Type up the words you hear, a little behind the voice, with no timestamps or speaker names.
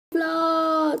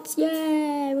lots.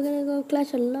 Yeah, we're gonna go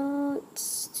Clash of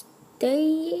Lots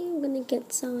today. We're gonna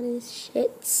get some of these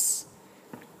shits.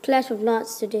 Clash of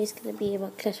Lots today is gonna be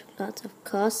about Clash of Lots, of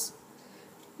course.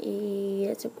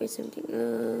 Let's upgrade something.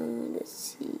 Let's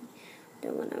see. We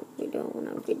don't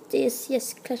wanna upgrade this.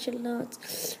 Yes, Clash of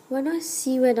Lots. Why not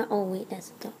see where the? Oh wait,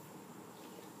 that's the top.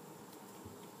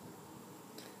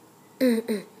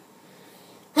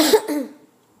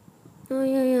 Oh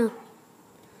yeah.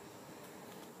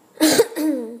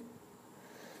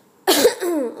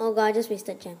 Oh god, I just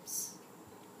wasted gems.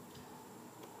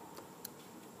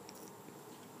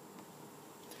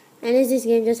 And this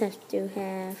game just has to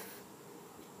have,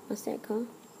 what's that called?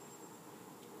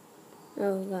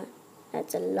 Oh god,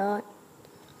 that's a lot.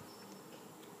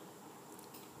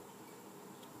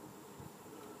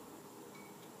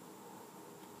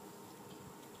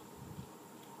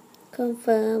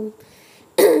 Confirm.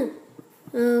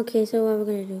 Okay, so what we're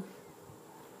gonna do?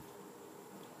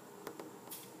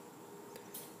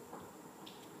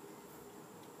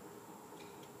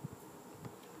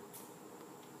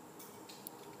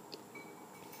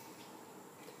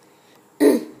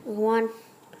 One.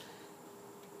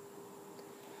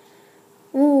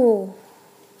 Ooh.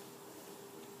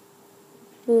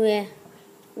 Ooh, yeah.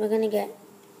 We're gonna get.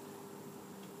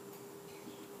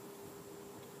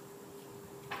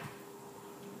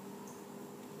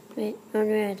 Wait,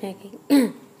 we're attacking.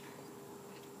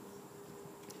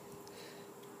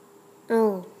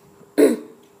 Oh.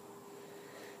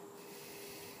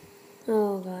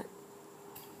 Oh god.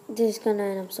 This is gonna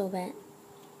end up so bad.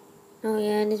 Oh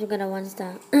yeah, at least we got a 1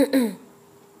 star. Yeah,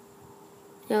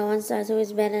 1 star is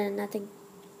always better than nothing.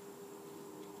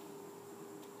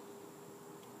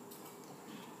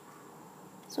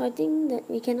 So I think that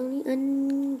we can only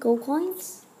earn gold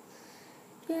coins.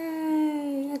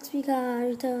 Yay! XP card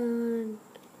return.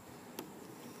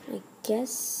 I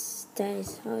guess that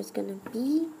is how it's gonna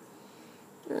be.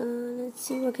 Let's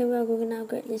see what camera we're gonna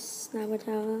upgrade this sniper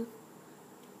tower.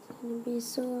 It's gonna be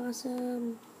so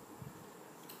awesome.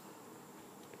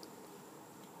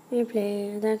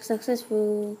 Replay, attack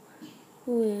successful.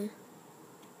 Oh yeah.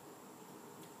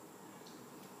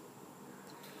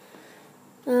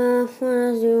 What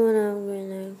else do you wanna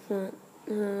upgrade like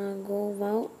gold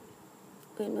vault?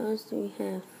 What else do we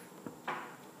have?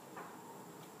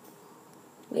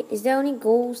 Wait, is there only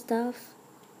gold stuff?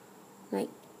 Like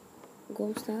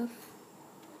gold stuff?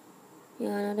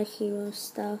 Yeah, another hero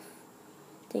stuff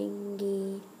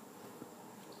thingy.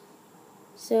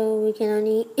 So we can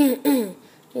only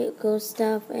get gold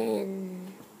stuff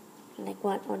and like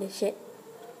what? All this shit.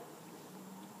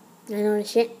 I know the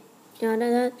shit. You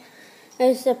know that?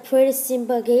 It's a pretty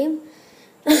simple game.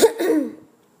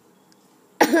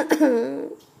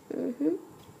 Mm-hmm.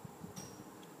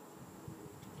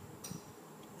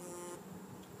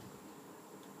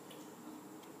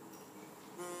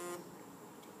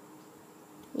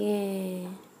 Yeah.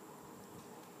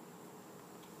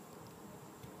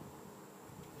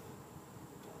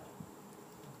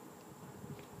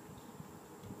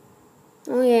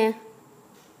 Oh yeah.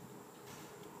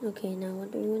 Okay, now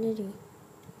what do we want to do?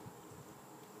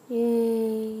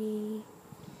 Yay.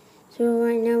 So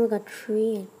right now we got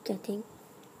 3, I think.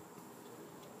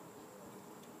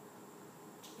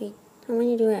 Wait, how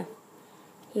many do we have?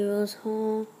 Heroes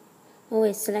Hall. Oh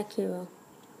wait, select hero.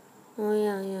 Oh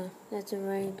yeah, that's a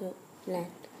very good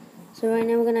plan. So right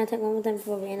now we're gonna attack one more time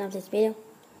before we end up this video.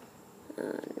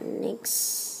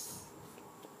 Next.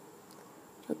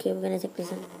 Okay, we're gonna take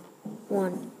this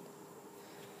one.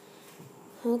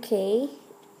 Okay.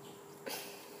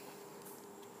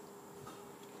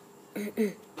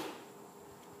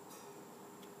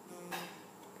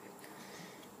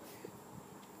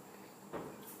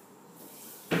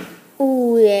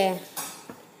 Oh yeah.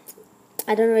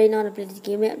 I don't really know how to play this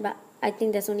game yet, but I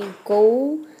think there's only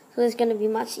gold, so it's gonna be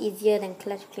much easier than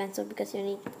Clash of Clans, because you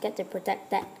only get to protect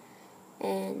that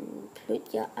and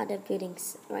put your other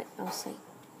buildings right outside.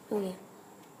 Oh yeah.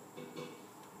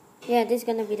 Yeah, this is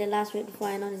gonna be the last week before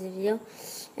I end this video,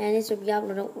 and this will be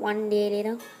uploaded 1 day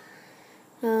later.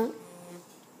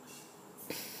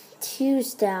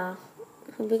 Tuesday.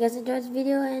 Hope you guys enjoyed this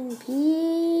video, and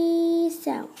peace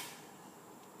out.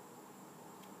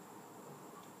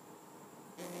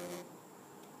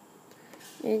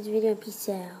 This video, peace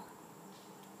out.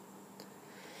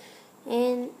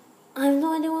 And I have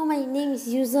no idea why my name is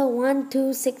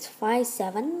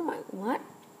user12657. What?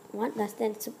 What's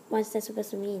that supposed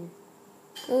to mean?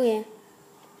 Oh yeah.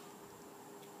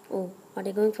 Oh, what are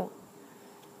they going for?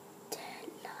 The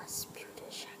last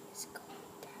builder shack is going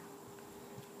down.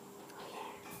 Oh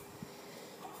yeah.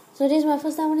 So this is my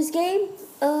first time on this game.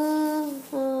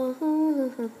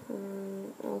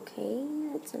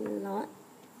 It's a lot.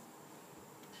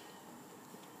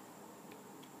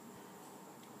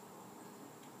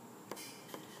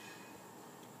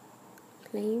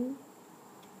 Claim.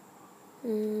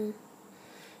 I'm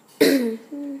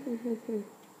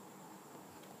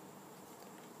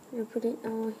gonna put it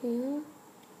all here.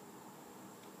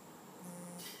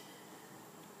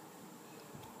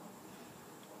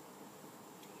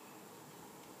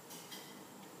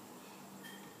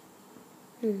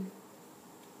 I'm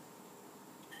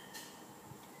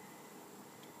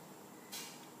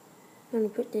gonna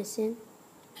put this in.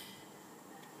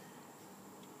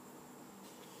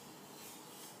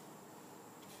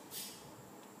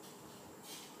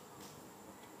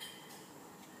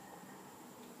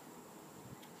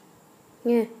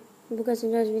 Yeah, because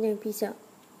it does video, peace out.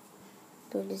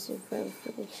 So this is very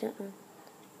freaking shut on.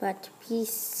 But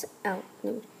peace out.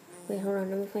 Wait, hold on,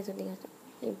 let me find something else.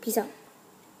 Yeah, peace out.